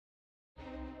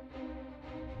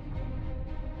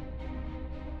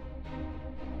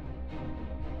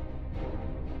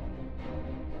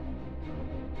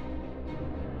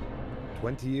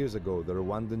20 years ago, the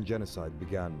Rwandan genocide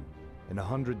began. In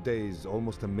 100 days,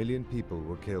 almost 1 million people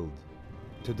were killed.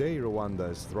 Today,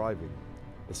 Rwanda is thriving.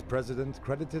 Its president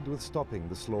credited with stopping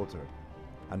the slaughter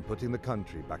and putting the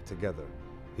country back together.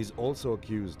 He's also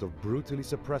accused of brutally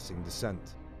suppressing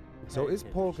dissent. So is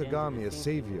Paul Kagame a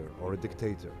savior or a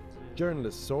dictator?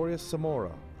 Journalist Soria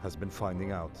Samora has been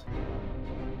finding out.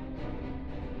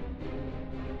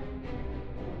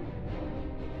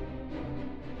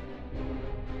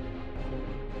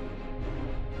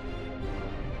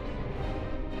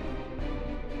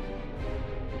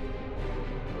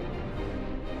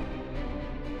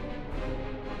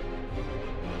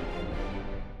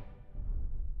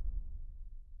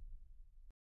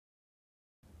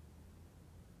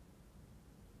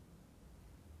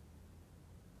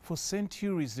 For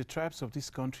centuries, the tribes of this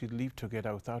country lived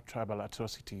together without tribal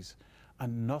atrocities,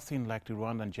 and nothing like the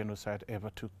Rwandan genocide ever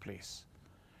took place.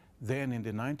 Then, in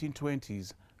the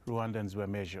 1920s, Rwandans were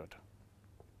measured.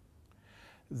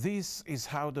 This is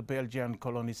how the Belgian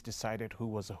colonists decided who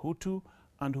was a Hutu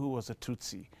and who was a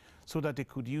Tutsi, so that they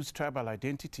could use tribal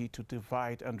identity to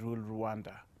divide and rule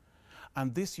Rwanda.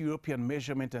 And this European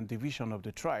measurement and division of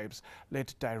the tribes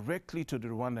led directly to the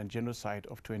Rwandan genocide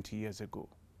of 20 years ago.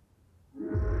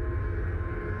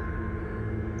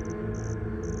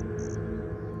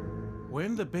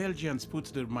 When the Belgians put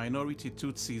the minority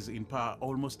Tutsis in power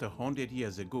almost 100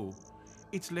 years ago,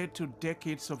 it led to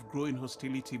decades of growing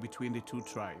hostility between the two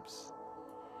tribes.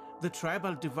 The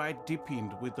tribal divide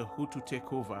deepened with the Hutu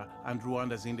takeover and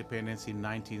Rwanda's independence in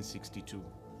 1962.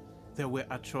 There were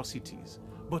atrocities,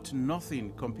 but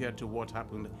nothing compared to what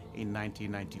happened in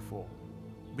 1994.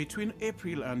 Between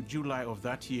April and July of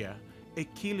that year, a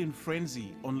killing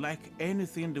frenzy, unlike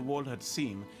anything the world had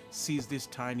seen, seized this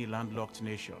tiny landlocked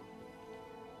nation.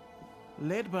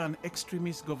 Led by an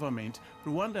extremist government,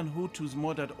 Rwandan Hutus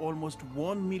murdered almost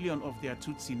 1 million of their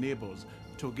Tutsi neighbors,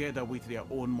 together with their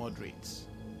own moderates.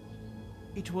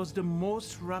 It was the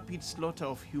most rapid slaughter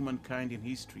of humankind in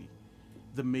history.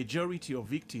 The majority of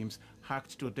victims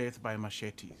hacked to death by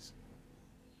machetes.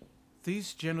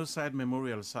 This genocide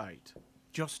memorial site,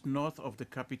 just north of the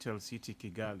capital city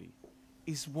Kigali,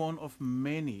 is one of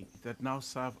many that now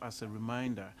serve as a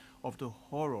reminder of the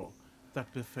horror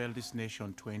that befell this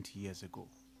nation 20 years ago.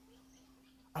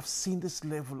 I've seen this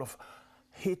level of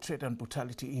hatred and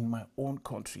brutality in my own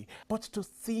country, but to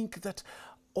think that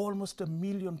almost 1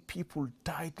 million people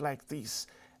died like this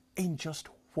in just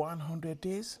 100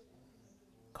 days?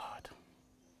 God.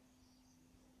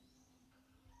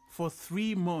 For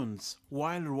 3 months,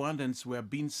 while Rwandans were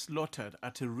being slaughtered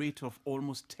at a rate of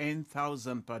almost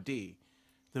 10,000 per day,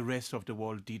 the rest of the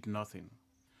world did nothing.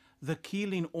 The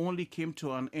killing only came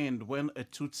to an end when a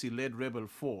Tutsi-led rebel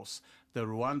force, the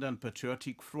Rwandan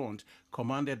Patriotic Front,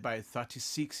 commanded by a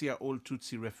 36-year-old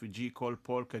Tutsi refugee called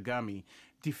Paul Kagame,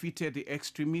 defeated the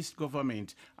extremist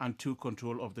government and took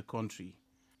control of the country.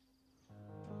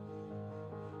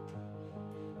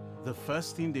 The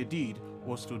first thing they did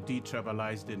was to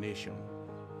detribalize the nation.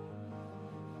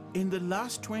 In the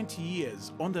last 20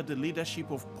 years, under the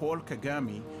leadership of Paul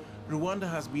Kagame, Rwanda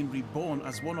has been reborn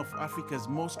as one of Africa's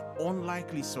most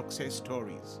unlikely success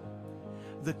stories.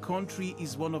 The country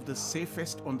is one of the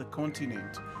safest on the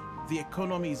continent. The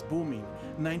economy is booming.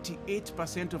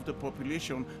 98% of the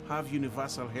population have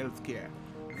universal health care,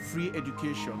 free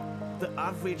education. The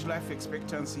average life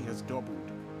expectancy has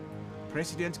doubled.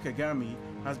 President Kagame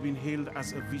has been hailed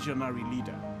as a visionary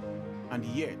leader, and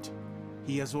yet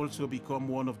he has also become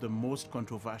one of the most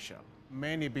controversial.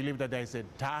 Many believe that there is a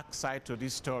dark side to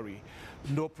this story.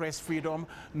 No press freedom,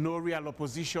 no real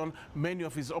opposition. Many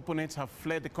of his opponents have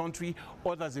fled the country,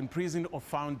 others in prison or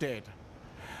found dead.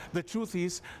 The truth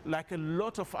is, like a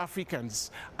lot of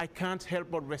Africans, I can't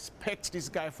help but respect this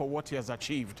guy for what he has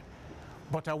achieved.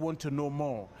 But I want to know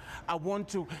more. I want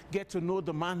to get to know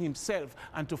the man himself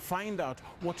and to find out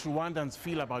what Rwandans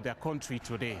feel about their country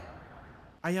today.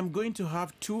 I am going to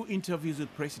have 2 interviews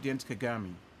with President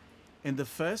Kagame. In the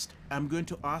first, I'm going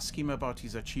to ask him about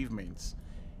his achievements.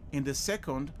 In the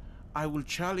second, I will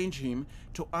challenge him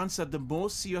to answer the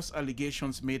most serious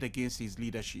allegations made against his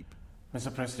leadership.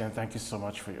 Mr. President, thank you so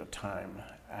much for your time.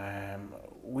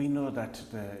 We know that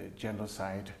the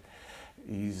genocide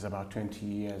is about 20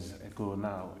 years ago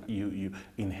now. You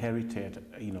inherited,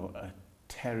 a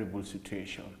terrible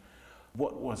situation.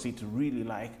 What was it really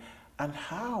like, and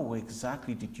how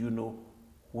exactly did you know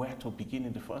where to begin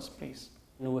in the first place?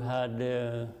 We had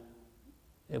a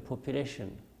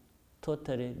population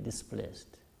totally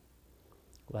displaced.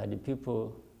 We had the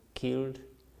people killed.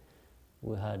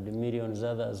 We had millions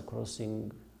others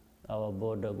crossing our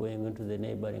border, going into the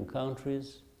neighboring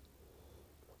countries.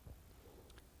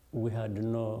 We had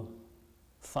no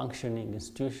functioning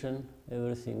institution.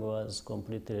 Everything was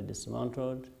completely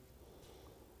dismantled.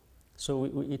 So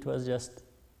it was just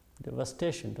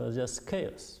devastation. It was just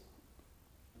chaos.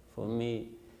 For me,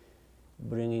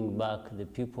 bringing back the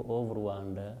people of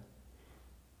Rwanda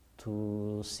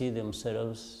to see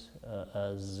themselves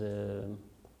as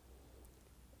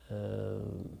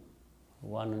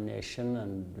one nation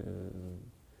and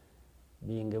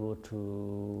being able to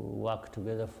work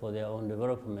together for their own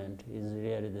development is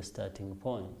really the starting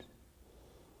point.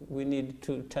 We need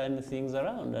to turn things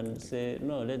around and say,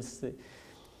 no,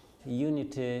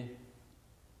 unity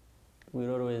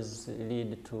will always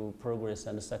lead to progress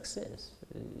and success.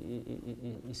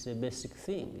 It's a basic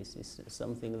thing. It's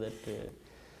something that,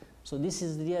 so this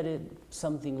is really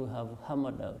something we have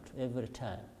hammered out every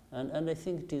time. And I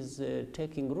think it is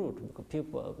taking root,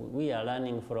 because we are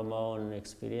learning from our own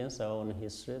experience, our own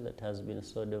history that has been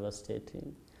so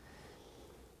devastating.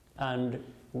 And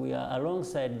we are,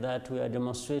 alongside that, we are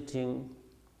demonstrating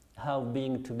how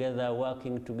being together,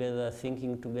 working together,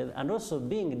 thinking together, and also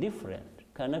being different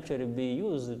can actually be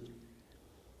used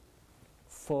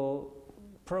for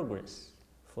progress,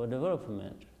 for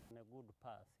development.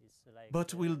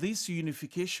 But will this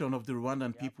unification of the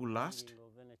Rwandan people last?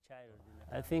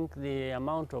 I think the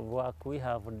amount of work we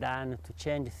have done to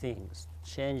change things,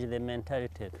 change the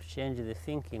mentality, to change the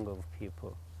thinking of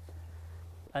people.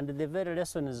 And the very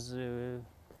lessons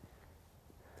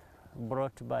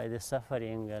brought by the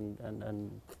suffering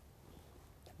and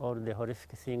all the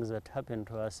horrific things that happened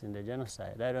to us in the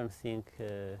genocide, I don't think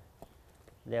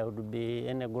there would be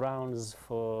any grounds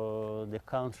for the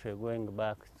country going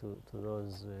back to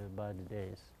those bad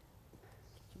days.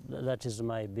 That is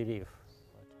my belief.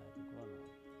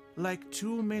 Like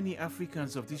too many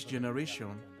Africans of this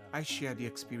generation, I share the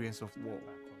experience of war.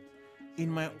 In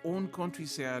my own country,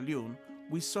 Sierra Leone,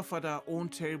 we suffered our own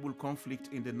terrible conflict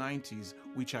in the 90s,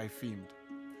 which I filmed.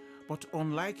 But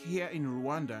unlike here in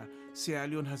Rwanda, Sierra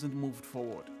Leone hasn't moved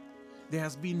forward. There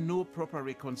has been no proper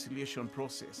reconciliation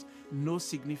process, no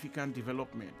significant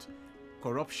development.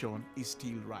 Corruption is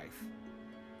still rife.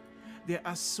 There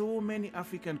are so many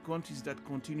African countries that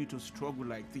continue to struggle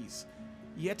like this.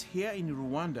 Yet here in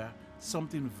Rwanda,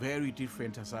 something very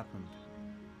different has happened.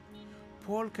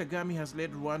 Paul Kagame has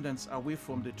led Rwandans away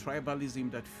from the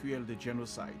tribalism that fueled the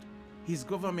genocide. His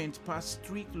government passed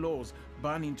strict laws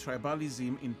banning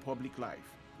tribalism in public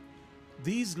life.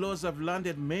 These laws have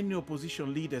landed many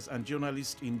opposition leaders and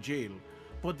journalists in jail,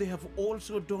 but they have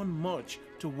also done much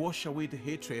to wash away the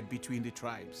hatred between the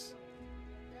tribes.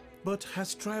 But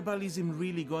has tribalism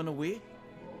really gone away?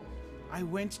 I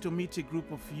went to meet a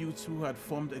group of youths who had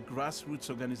formed a grassroots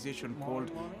organization called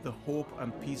the Hope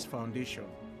and Peace Foundation.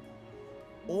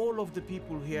 All of the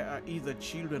people here are either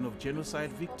children of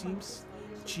genocide victims,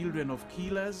 children of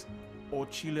killers, or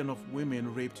children of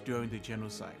women raped during the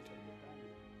genocide.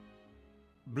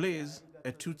 Blaise,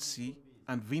 a Tutsi,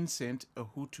 and Vincent, a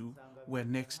Hutu, were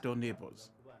next-door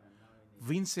neighbors.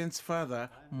 Vincent's father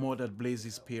murdered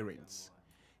Blaise's parents.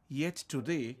 Yet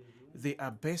today, they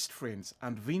are best friends,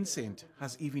 and Vincent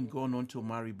has even gone on to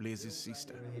marry Blaise's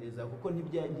sister.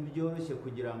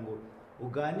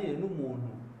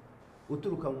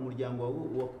 uturuka mu muryango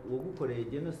wagukoreye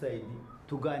genocide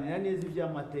tuganira neza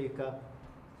iby'amateka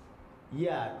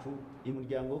yacu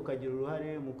imuryango ukagira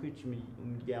uruhare mu kwica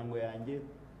imiryango yanjye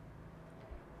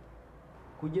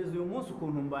kugeza uyu munsi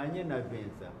ukuntu mbanye na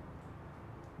Vincent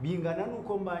bingana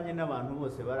nuko mbanye n'abantu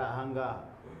bose bari aha ngaha.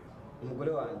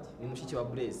 Umugore wanjye ni mushiki wa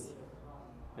Blaise,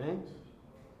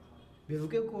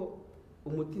 bivuge ko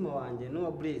umutima wanjye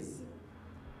n'uwa Blaise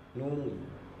ni umwe.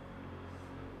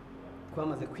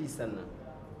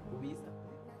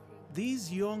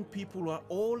 These young people are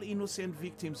all innocent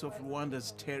victims of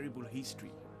Rwanda's terrible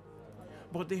history.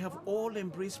 But they have all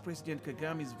embraced President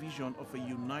Kagame's vision of a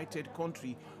united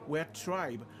country where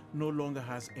tribe no longer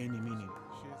has any meaning.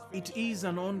 It is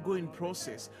an ongoing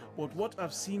process, but what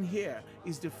I've seen here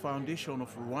is the foundation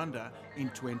of Rwanda in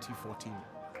 2014.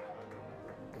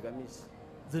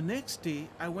 The next day,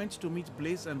 I went to meet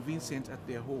Blaise and Vincent at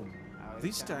their home.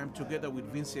 This time together with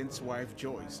Vincent's wife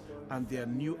Joyce and their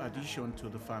new addition to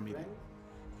the family.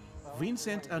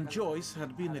 Vincent and Joyce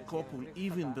had been a couple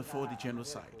even before the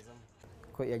genocide.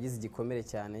 Ko yagize igikomere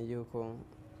cyane yuko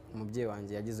umubyeyi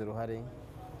wanjye yagize uruhare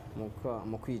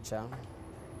mu kwica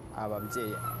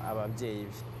ababyeyi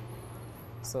be.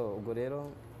 So ubwo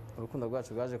rero urukundo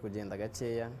rwacu rwaje kugenda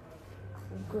gakeya.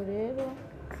 Ubwo rero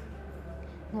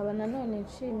nkaba nanone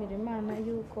nshimira Imana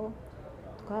yuko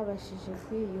twabashije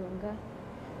kwiyunga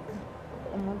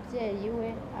umubyeyi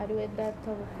we ari we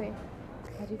data bukwe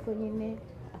ariko nyine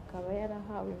akaba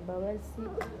yarahawe imbabazi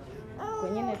ubwo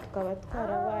nyine tukaba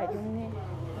twarabaye umwe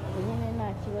ubwo nyine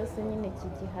nta kibazo nyine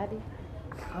kigihari.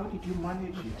 How did you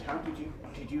manage it? How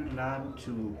did you learn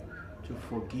to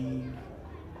forgive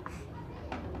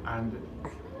and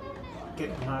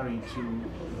get married to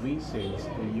Vincent,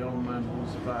 the young man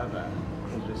whose father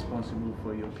was responsible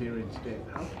for your parents' death?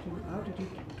 How did you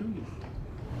do it?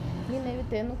 Nyine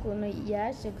bitewe n'ukuntu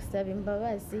yaje gusaba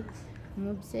imbabazi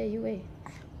umubyeyi we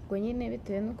ubwo nyine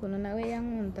bitewe n'ukuntu nawe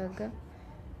yankundaga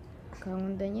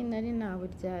akankunda nyine ari nta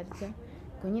buryarya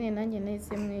ubwo nyine nanjye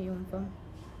nahise mwiyumvamo.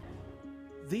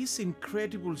 This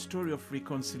incredible story of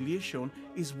reconciliation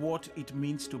is what it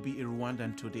means to be a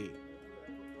Rwandan today.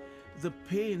 The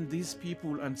pain these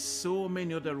people and so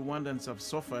many other Rwandans have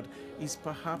suffered is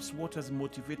perhaps what has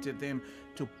motivated them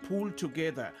to pull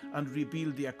together and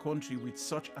rebuild their country with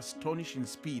such astonishing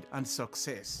speed and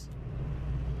success.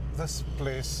 This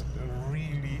place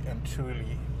really and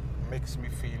truly makes me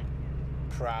feel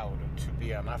proud to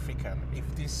be an African.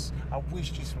 I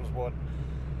wish this was what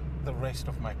the rest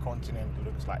of my continent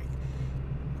looks like.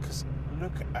 Because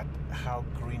look at how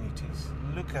green it is.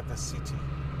 Look at the city.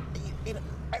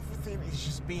 Everything is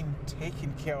just being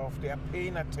taken care of. They are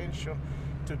paying attention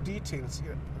to details.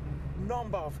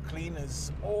 Number of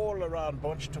cleaners all around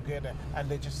bunched together, and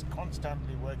they're just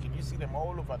constantly working. You see them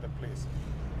all over the place.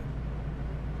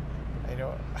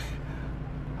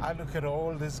 I look at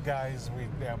all these guys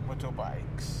with their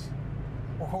motorbikes,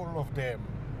 all of them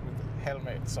with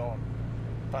helmets on.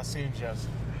 Passengers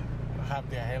have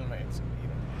their helmets.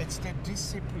 It's the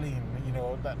discipline,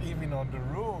 that even on the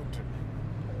road,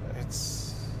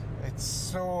 it's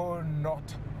so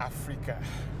not Africa.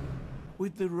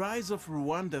 With the rise of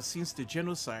Rwanda since the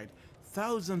genocide,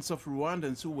 thousands of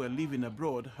Rwandans who were living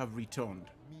abroad have returned.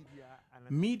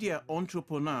 Media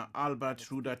entrepreneur Albert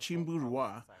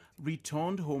Rudachimburwa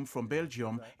returned home from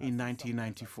Belgium in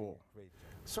 1994.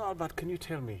 So Albert, can you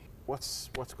tell me what's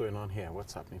going on here?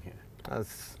 What's happening here?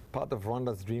 As part of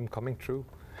Rwanda's dream coming true,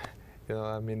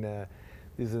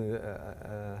 this is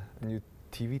a new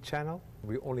TV channel.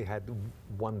 We only had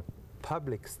one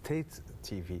public state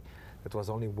TV that was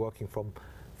only working from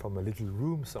a little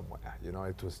room somewhere.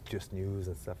 It was just news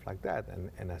and stuff like that.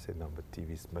 And I said, no, but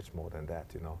TV is much more than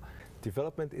that.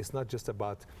 Development is not just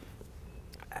about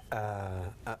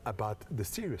the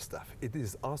serious stuff. It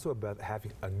is also about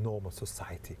having a normal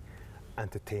society,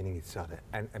 entertaining each other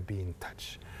and being in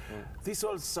touch. This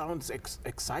all sounds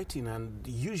exciting, and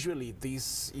usually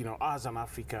these, as an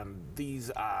African,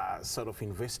 these are sort of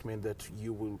investment that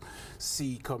you will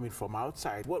see coming from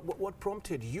outside. What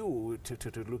prompted you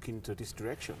to look into this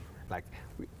direction? Like,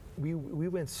 we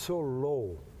went so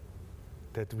low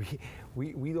that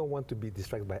we don't want to be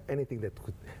distracted by anything that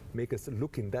could make us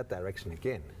look in that direction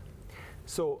again.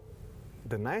 So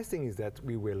the nice thing is that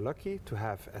we were lucky to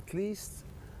have at least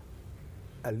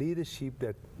a leadership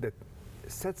that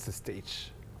sets the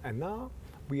stage. And now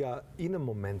we are in a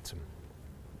momentum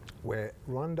where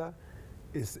Rwanda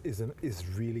is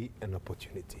really an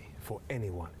opportunity for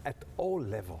anyone at all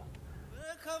levels.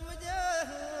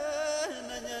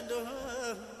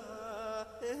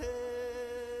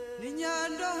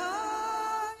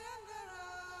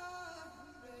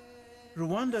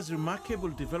 Rwanda's remarkable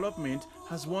development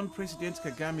has won President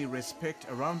Kagame respect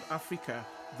around Africa,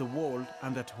 the world,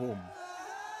 and at home.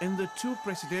 In the two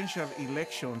presidential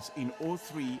elections in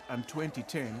 2003 and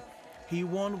 2010, he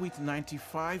won with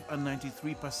 95% and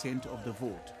 93% of the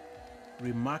vote.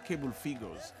 Remarkable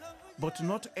figures, but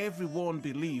not everyone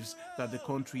believes that the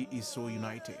country is so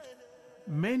united.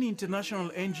 Many international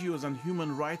NGOs and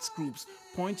human rights groups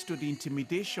point to the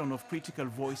intimidation of critical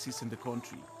voices in the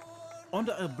country.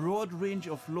 Under a broad range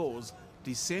of laws,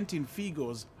 dissenting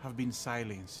figures have been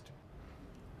silenced.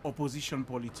 Opposition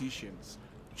politicians,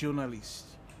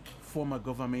 journalists, former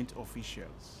government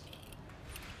officials.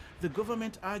 The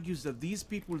government argues that these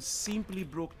people simply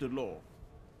broke the law.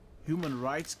 Human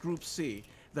rights groups say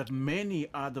that many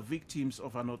are the victims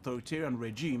of an authoritarian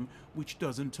regime which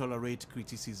doesn't tolerate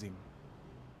criticism.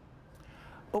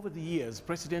 Over the years,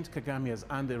 President Kagame has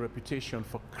earned a reputation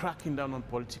for cracking down on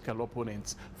political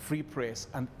opponents, free press,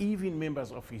 and even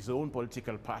members of his own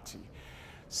political party.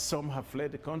 Some have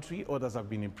fled the country, others have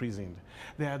been imprisoned.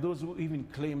 There are those who even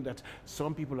claim that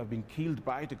some people have been killed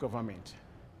by the government.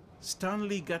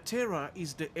 Stanley Gatera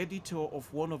is the editor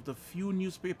of one of the few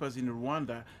newspapers in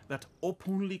Rwanda that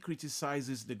openly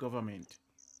criticizes the government.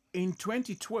 In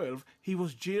 2012, he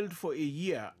was jailed for a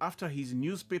year after his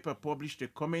newspaper published a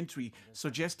commentary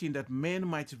suggesting that men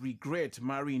might regret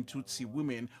marrying Tutsi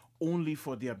women only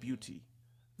for their beauty.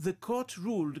 The court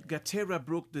ruled Gatera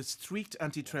broke the strict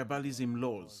anti-tribalism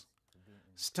laws.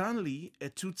 Stanley, a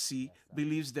Tutsi,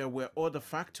 believes there were other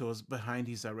factors behind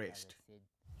his arrest.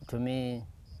 To me,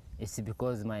 it's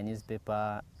because my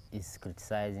newspaper is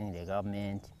criticizing the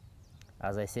government.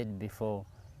 As I said before,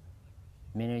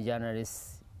 many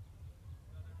journalists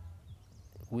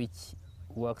which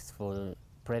works for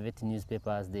private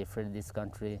newspapers, they fled this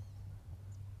country.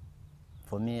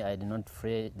 For me, I did not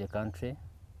flee the country.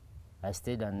 I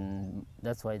stayed, and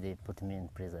that's why they put me in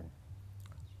prison.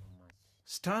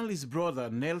 Stanley's brother,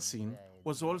 Nelson,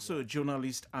 was also a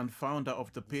journalist and founder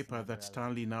of the paper that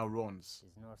Stanley now runs.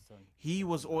 He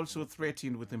was also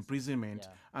threatened with imprisonment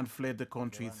and fled the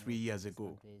country 3 years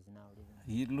ago.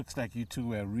 It looks like you two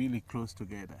were really close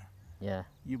together. Yeah.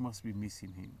 You must be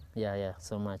missing him. Yeah,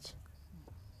 so much.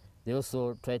 They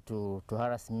also tried to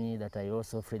harass me that I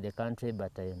also flee the country,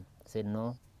 but I said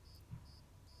no.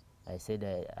 I said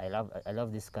I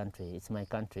love this country. It's my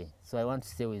country. So I want to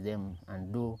stay with them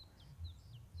and do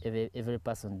every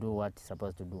person do what he's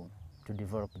supposed to do to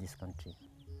develop this country.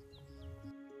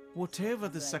 Whatever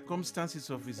the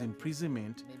circumstances of his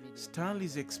imprisonment,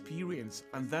 Stanley's experience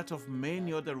and that of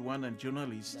many other Rwandan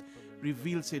journalists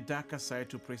reveals a darker side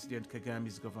to President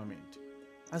Kagame's government.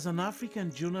 As an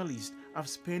African journalist, I've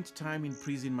spent time in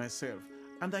prison myself,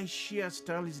 and I share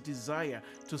Stanley's desire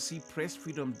to see press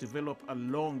freedom develop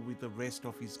along with the rest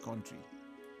of his country.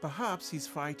 Perhaps his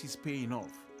fight is paying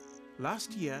off.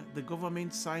 Last year, the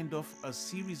government signed off a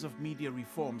series of media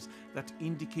reforms that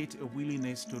indicate a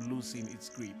willingness to loosen its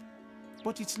grip.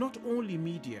 But it's not only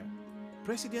media.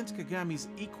 President Kagame is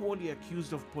equally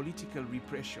accused of political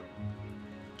repression.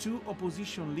 2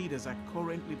 opposition leaders are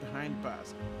currently behind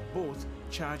bars, both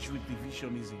charged with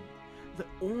divisionism. The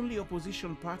only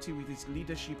opposition party with its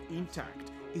leadership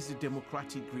intact is the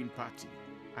Democratic Green Party.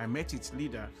 I met its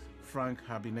leader, Frank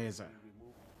Habineza.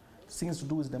 Things to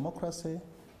do with democracy,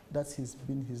 that's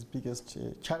been his biggest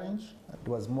challenge. It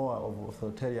was more of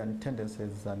authoritarian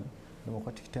tendencies than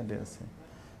democratic tendency.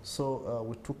 So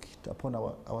we took it upon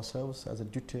ourselves as a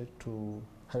duty to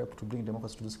help to bring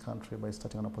democracy to this country by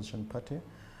starting an opposition party.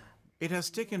 It has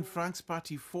taken Frank's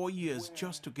party 4 years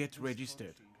just to get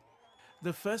registered.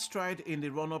 The first stride in the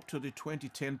run-up to the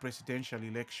 2010 presidential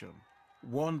election,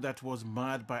 one that was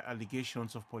marred by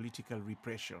allegations of political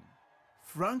repression.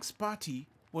 Frank's party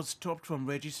was stopped from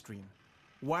registering,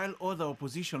 while other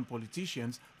opposition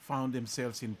politicians found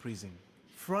themselves in prison.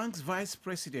 Frank's vice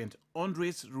president,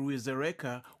 Andres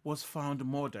Ruizereka, was found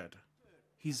murdered.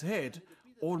 His head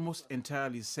almost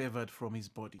entirely severed from his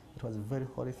body. It was a very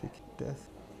horrific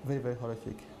death, very, very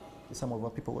horrific. Some of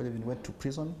our people even went to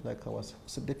prison, like our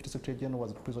Deputy Secretary General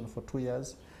was in prison for 2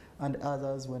 years, and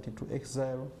others went into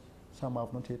exile. Some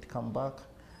have not yet come back,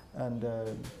 and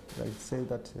I say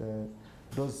that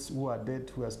those who are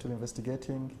dead, we are still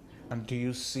investigating. And do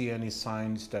you see any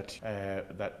signs that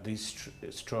that this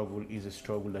struggle is a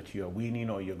struggle that you are winning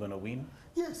or you're going to win?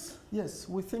 Yes, yes.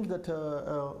 We think that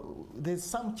there's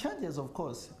some changes, of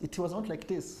course. It was not like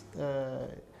this.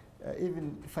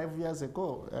 Even 5 years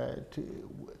ago,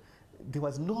 there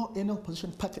was any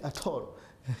opposition party at all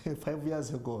 5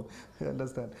 years ago, you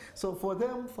understand? So for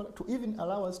them, to even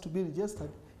allow us to be registered,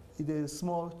 it is a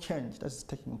small change that is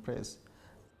taking place.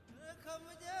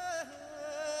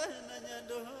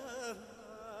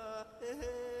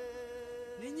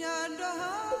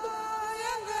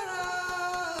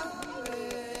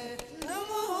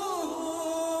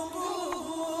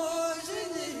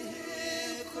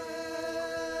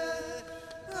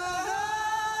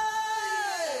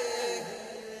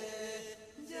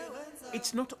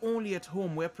 It's not only at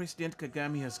home where President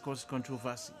Kagame has caused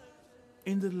controversy.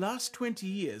 In the last 20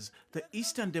 years, the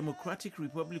Eastern Democratic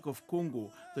Republic of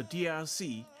Congo, the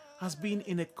DRC, has been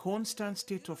in a constant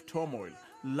state of turmoil,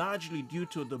 largely due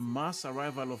to the mass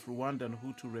arrival of Rwandan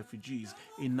Hutu refugees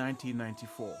in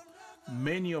 1994.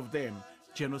 Many of them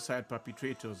genocide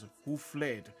perpetrators who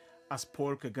fled as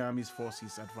Paul Kagame's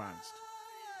forces advanced.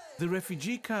 The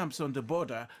refugee camps on the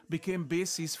border became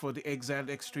bases for the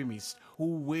exiled extremists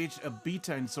who waged a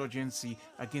bitter insurgency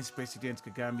against President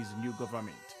Kagame's new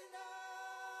government.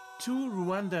 2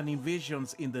 Rwandan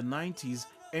invasions in the 90s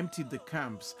emptied the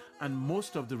camps and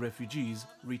most of the refugees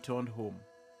returned home.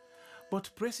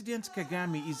 But President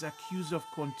Kagame is accused of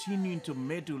continuing to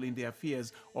meddle in the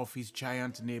affairs of his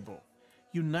giant neighbor.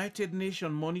 United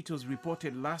Nations monitors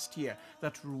reported last year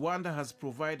that Rwanda has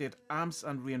provided arms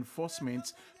and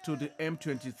reinforcements to the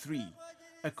M23,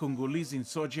 a Congolese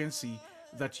insurgency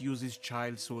that uses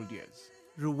child soldiers.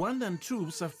 Rwandan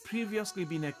troops have previously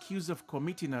been accused of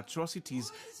committing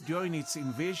atrocities during its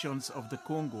invasions of the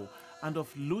Congo and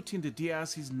of looting the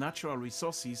DRC's natural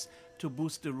resources to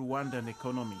boost the Rwandan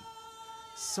economy.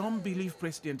 Some believe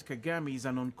President Kagame is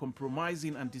an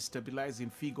uncompromising and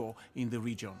destabilizing figure in the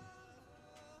region.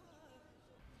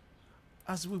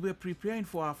 As we were preparing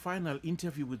for our final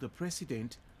interview with the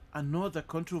president, another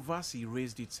controversy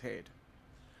raised its head.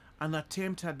 An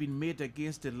attempt had been made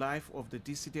against the life of the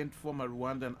dissident former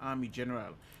Rwandan Army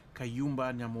General,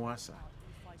 Kayumba Nyamwasa.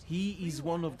 He is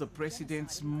one of the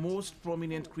president's most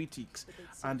prominent critics,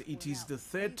 and it is the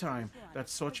third time that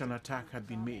such an attack had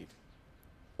been made.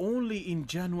 Only in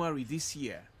January this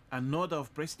year, another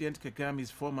of President Kagame's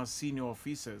former senior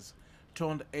officers,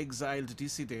 turned exiled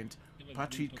dissident,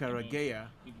 President Kagame,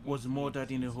 was murdered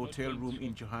in a hotel room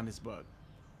in Johannesburg.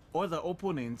 Other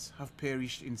opponents have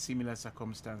perished in similar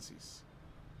circumstances.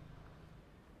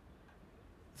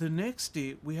 The next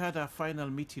day, we had our final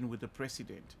meeting with the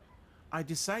president. I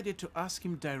decided to ask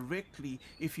him directly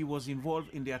if he was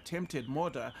involved in the attempted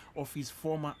murder of his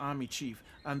former army chief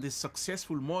and the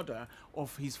successful murder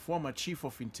of his former chief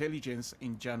of intelligence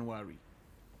in January.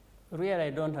 Really, I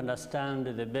don't understand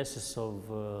the basis of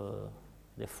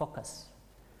the focus,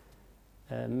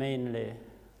 mainly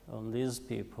on these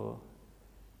people,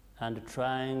 and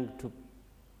trying to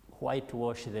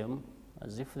whitewash them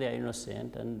as if they are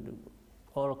innocent, and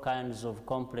all kinds of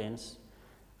complaints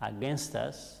against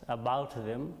us, about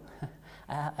them.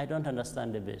 I don't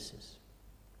understand the basis.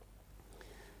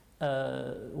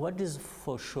 What is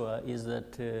for sure is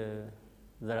that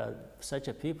there are such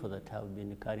a people that have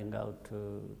been carrying out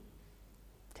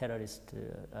terrorist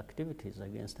activities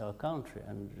against our country,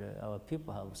 and our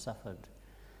people have suffered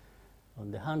on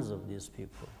the hands of these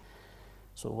people.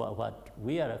 So what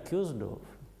we are accused of,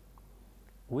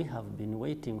 we have been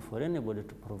waiting for anybody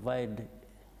to provide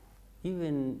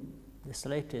even the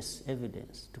slightest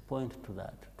evidence to point to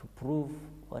that, to prove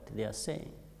what they are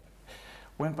saying.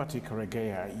 When President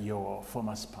Kagame, your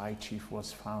former spy chief,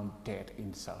 was found dead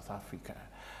in South Africa,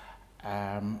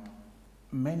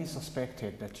 many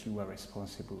suspected that you were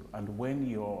responsible. And when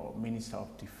your Minister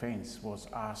of Defense was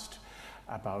asked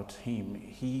about him,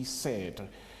 he said,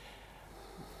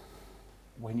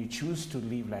 when you choose to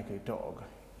live like a dog,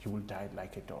 you will die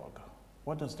like a dog.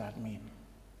 What does that mean?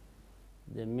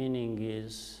 The meaning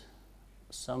is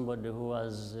somebody who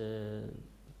was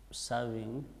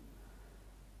serving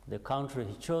the country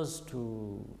he chose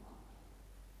to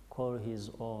call his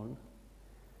own,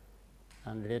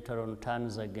 and later on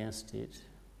turns against it,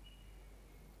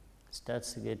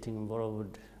 starts getting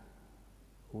involved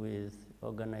with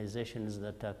organizations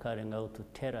that are carrying out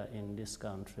terror in this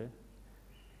country,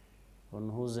 on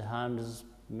whose hands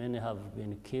many have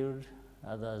been killed,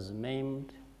 others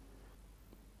maimed.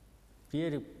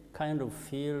 Really kind of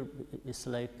feel it's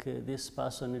like this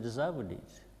person deserved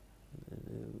it,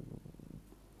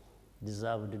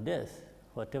 deserved death,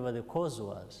 whatever the cause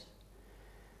was.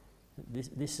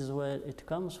 This is where it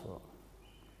comes from.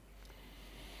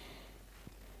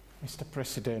 Mr.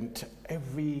 President,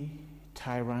 every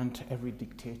tyrant, every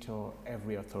dictator,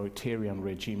 every authoritarian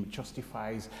regime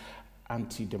justifies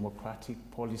anti-democratic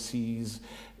policies,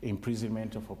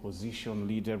 imprisonment of opposition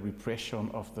leader, repression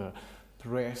of the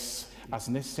press as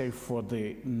necessary for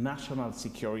the national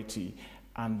security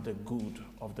and the good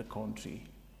of the country.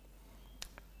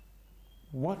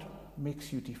 What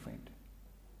makes you different?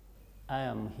 I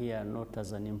am here not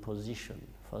as an imposition,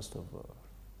 first of all.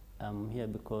 I'm here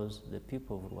because the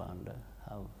people of Rwanda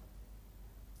have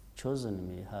chosen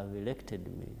me, have elected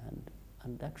me,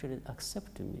 and actually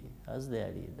accept me as their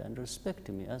leader and respect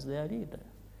me as their leader.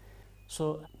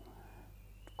 So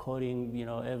calling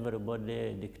everybody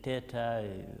a dictator,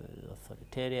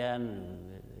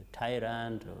 authoritarian,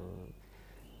 tyrant,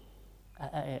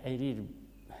 I really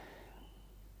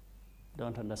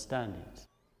don't understand it.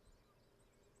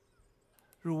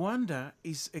 Rwanda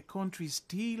is a country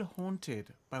still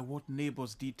haunted by what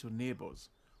neighbors did to neighbors,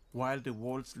 while the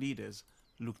world's leaders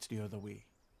looked the other way.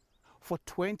 For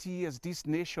 20 years, this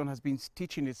nation has been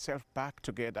stitching itself back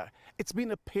together. It's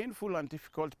been a painful and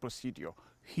difficult procedure.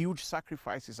 Huge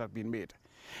sacrifices have been made.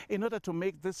 In order to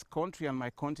make this country and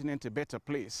my continent a better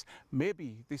place,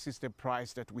 maybe this is the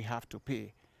price that we have to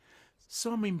pay.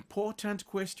 Some important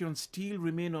questions still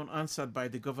remain unanswered by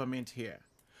the government here.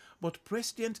 But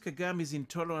President Kagame's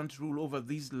intolerant rule over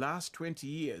these last 20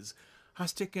 years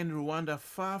has taken Rwanda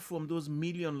far from those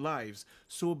million lives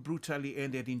so brutally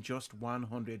ended in just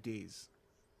 100 days.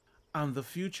 And the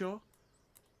future?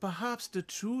 Perhaps the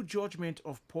true judgment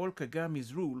of Paul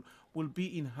Kagame's rule will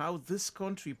be in how this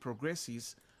country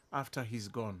progresses after he's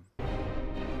gone.